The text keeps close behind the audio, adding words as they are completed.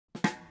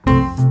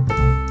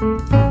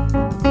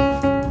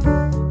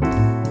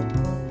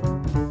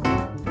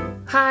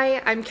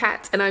Hi, I'm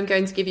Kat and I'm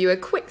going to give you a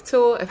quick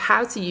tour of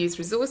how to use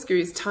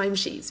ResourceGuru's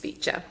timesheets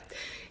feature.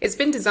 It's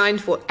been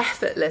designed for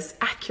effortless,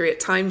 accurate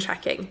time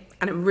tracking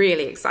and I'm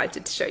really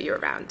excited to show you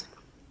around.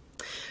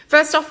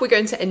 First off, we're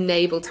going to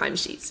enable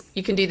timesheets.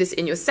 You can do this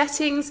in your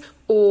settings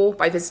or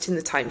by visiting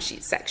the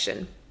timesheets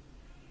section.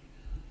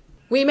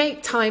 We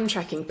make time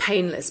tracking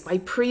painless by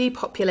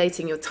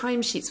pre-populating your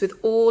timesheets with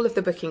all of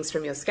the bookings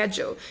from your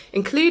schedule,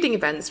 including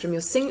events from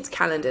your synced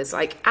calendars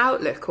like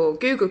Outlook or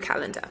Google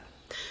Calendar.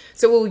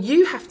 So all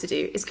you have to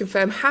do is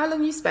confirm how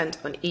long you spent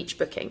on each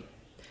booking.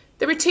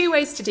 There are two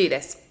ways to do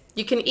this.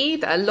 You can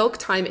either log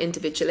time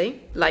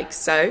individually, like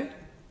so,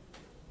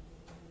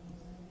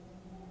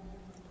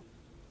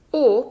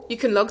 or you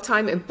can log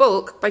time in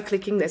bulk by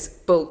clicking this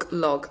bulk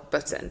log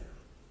button.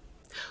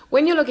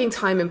 When you're logging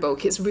time in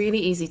bulk, it's really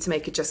easy to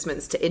make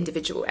adjustments to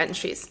individual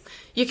entries.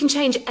 You can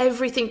change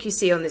everything you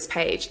see on this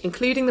page,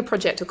 including the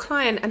project or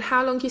client and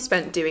how long you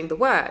spent doing the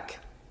work.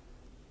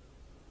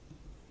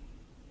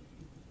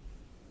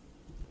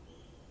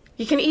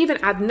 You can even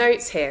add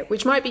notes here,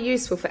 which might be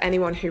useful for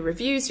anyone who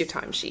reviews your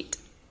timesheet.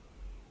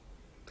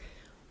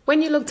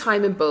 When you log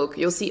time in bulk,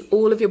 you'll see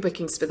all of your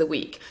bookings for the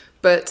week,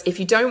 but if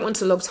you don't want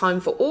to log time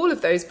for all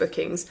of those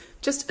bookings,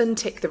 just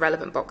untick the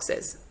relevant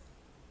boxes.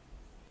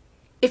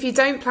 If you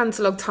don't plan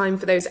to log time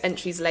for those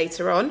entries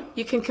later on,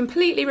 you can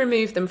completely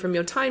remove them from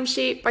your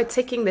timesheet by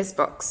ticking this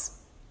box.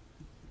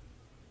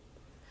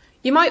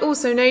 You might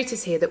also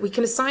notice here that we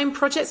can assign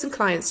projects and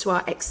clients to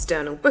our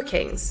external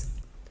bookings.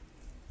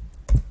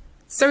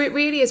 So it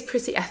really is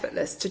pretty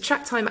effortless to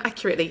track time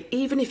accurately,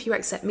 even if you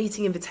accept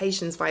meeting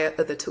invitations via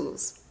other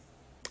tools.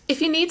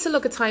 If you need to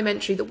log a time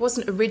entry that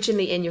wasn't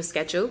originally in your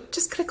schedule,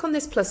 just click on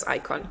this plus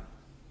icon.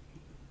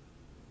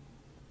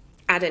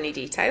 Add any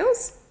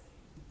details.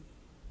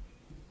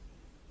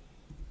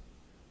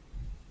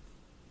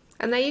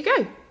 And there you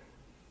go.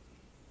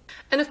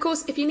 And of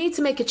course, if you need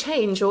to make a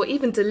change or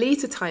even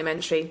delete a time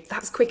entry,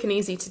 that's quick and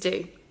easy to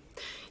do.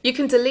 You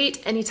can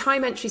delete any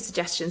time entry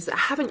suggestions that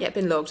haven't yet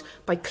been logged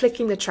by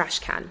clicking the trash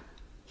can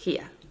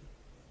here.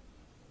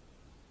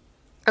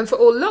 And for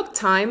all logged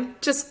time,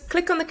 just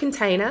click on the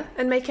container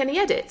and make any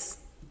edits.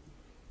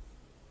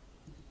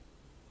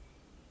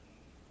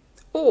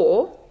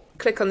 Or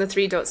click on the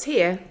three dots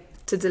here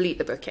to delete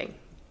the booking.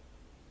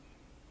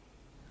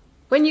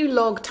 When you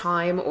log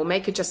time or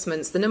make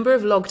adjustments, the number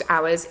of logged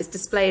hours is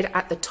displayed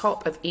at the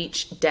top of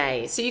each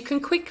day, so you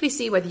can quickly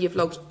see whether you've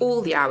logged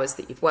all the hours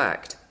that you've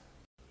worked.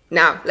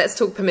 Now, let's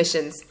talk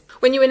permissions.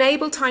 When you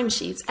enable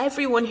timesheets,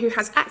 everyone who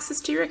has access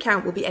to your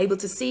account will be able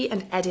to see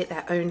and edit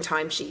their own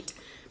timesheet.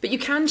 But you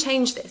can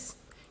change this.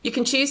 You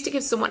can choose to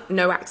give someone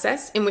no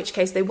access, in which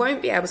case they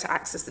won't be able to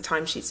access the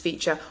timesheets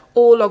feature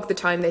or log the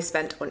time they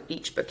spent on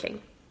each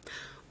booking.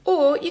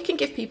 Or you can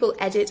give people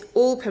edit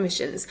all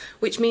permissions,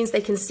 which means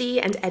they can see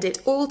and edit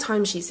all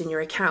timesheets in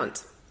your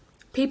account.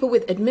 People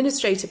with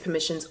administrator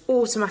permissions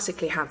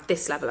automatically have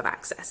this level of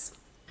access.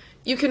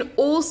 You can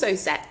also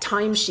set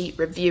timesheet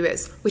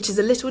reviewers, which is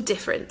a little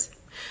different.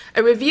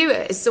 A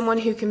reviewer is someone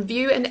who can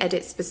view and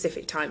edit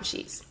specific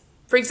timesheets.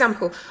 For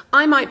example,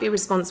 I might be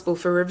responsible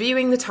for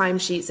reviewing the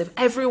timesheets of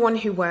everyone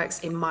who works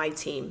in my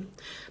team,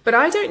 but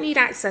I don't need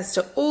access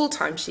to all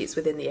timesheets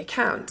within the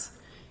account.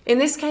 In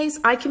this case,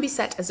 I can be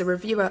set as a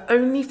reviewer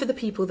only for the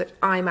people that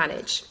I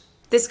manage.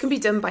 This can be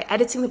done by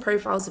editing the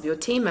profiles of your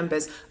team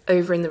members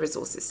over in the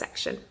resources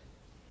section.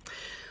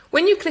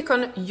 When you click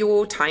on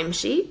your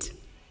timesheet,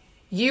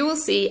 you will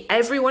see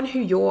everyone who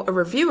you're a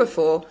reviewer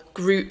for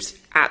grouped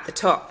at the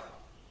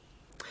top.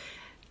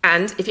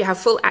 And if you have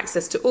full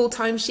access to all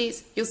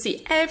timesheets, you'll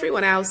see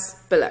everyone else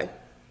below.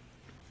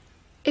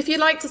 If you'd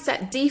like to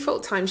set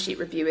default timesheet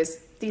reviewers,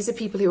 these are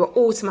people who are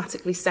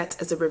automatically set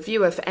as a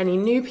reviewer for any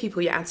new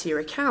people you add to your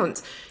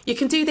account. You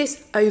can do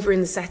this over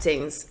in the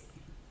settings.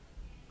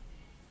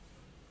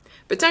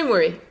 But don't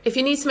worry, if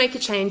you need to make a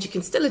change, you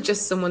can still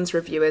adjust someone's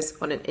reviewers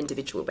on an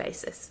individual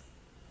basis.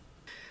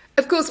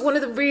 Of course, one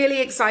of the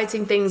really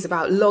exciting things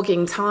about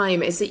logging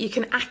time is that you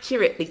can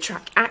accurately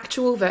track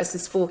actual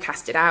versus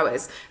forecasted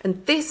hours,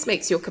 and this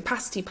makes your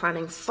capacity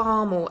planning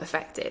far more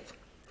effective.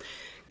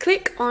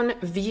 Click on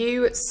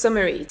View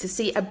Summary to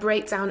see a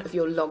breakdown of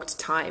your logged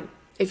time.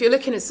 If you're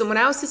looking at someone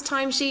else's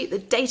timesheet, the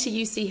data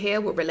you see here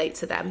will relate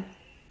to them.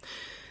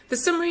 The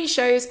summary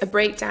shows a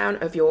breakdown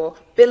of your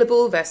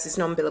billable versus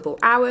non-billable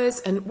hours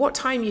and what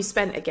time you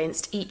spent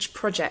against each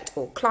project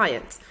or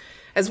client,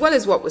 as well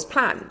as what was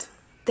planned.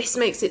 This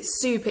makes it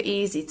super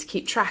easy to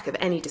keep track of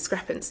any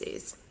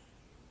discrepancies.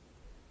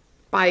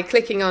 By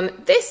clicking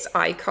on this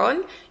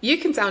icon, you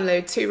can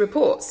download two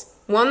reports.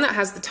 One that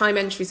has the time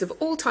entries of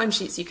all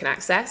timesheets you can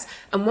access,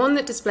 and one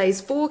that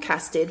displays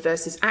forecasted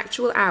versus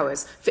actual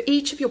hours for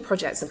each of your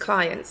projects and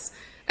clients.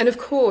 And of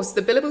course,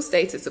 the billable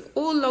status of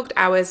all logged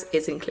hours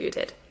is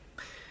included.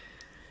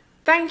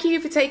 Thank you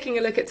for taking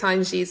a look at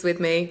timesheets with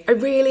me. I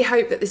really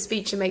hope that this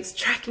feature makes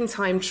tracking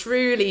time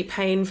truly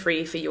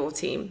pain-free for your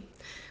team.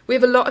 We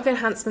have a lot of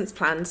enhancements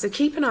planned, so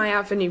keep an eye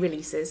out for new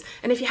releases.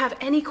 And if you have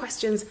any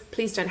questions,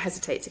 please don't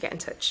hesitate to get in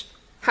touch.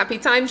 Happy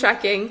time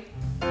tracking!